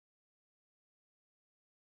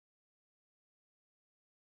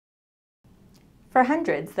For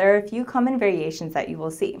hundreds, there are a few common variations that you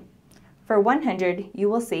will see. For 100, you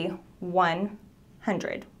will see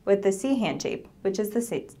 100 with the C hand shape, which is the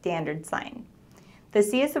standard sign. The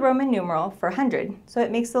C is the Roman numeral for 100, so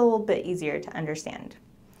it makes it a little bit easier to understand.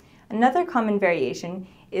 Another common variation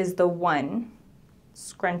is the 1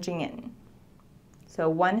 scrunching in. So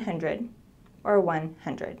 100 or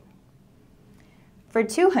 100. For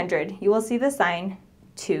 200, you will see the sign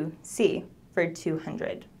 2C for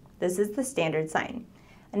 200. This is the standard sign.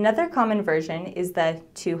 Another common version is the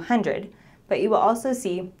 200, but you will also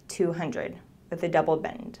see 200 with a double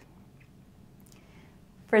bend.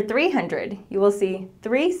 For 300, you will see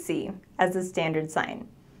 3C as the standard sign.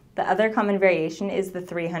 The other common variation is the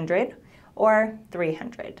 300 or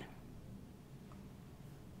 300.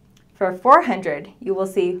 For 400, you will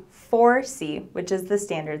see 4C, which is the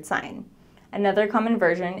standard sign. Another common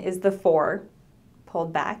version is the 4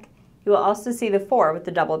 pulled back. You will also see the 4 with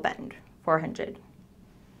the double bend, 400.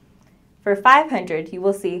 For 500, you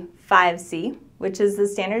will see 5C, which is the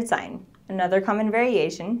standard sign. Another common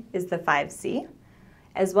variation is the 5C,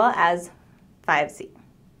 as well as 5C,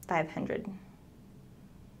 500.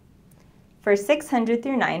 For 600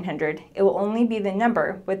 through 900, it will only be the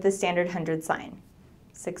number with the standard hundred sign.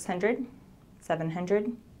 600,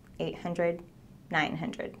 700, 800,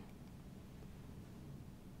 900.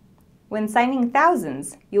 When signing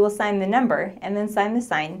thousands, you will sign the number and then sign the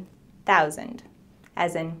sign 1,000,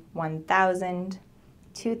 as in 1,000,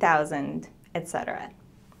 2,000, etc.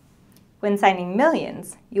 When signing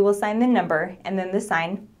millions, you will sign the number and then the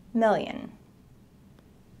sign million,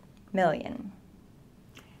 million.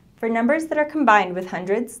 For numbers that are combined with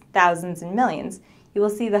hundreds, thousands, and millions, you will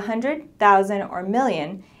see the 100, 1,000, or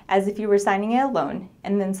million as if you were signing it alone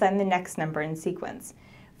and then sign the next number in sequence.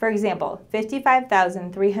 For example,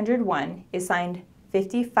 55,301 is signed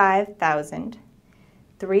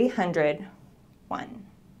 55,301.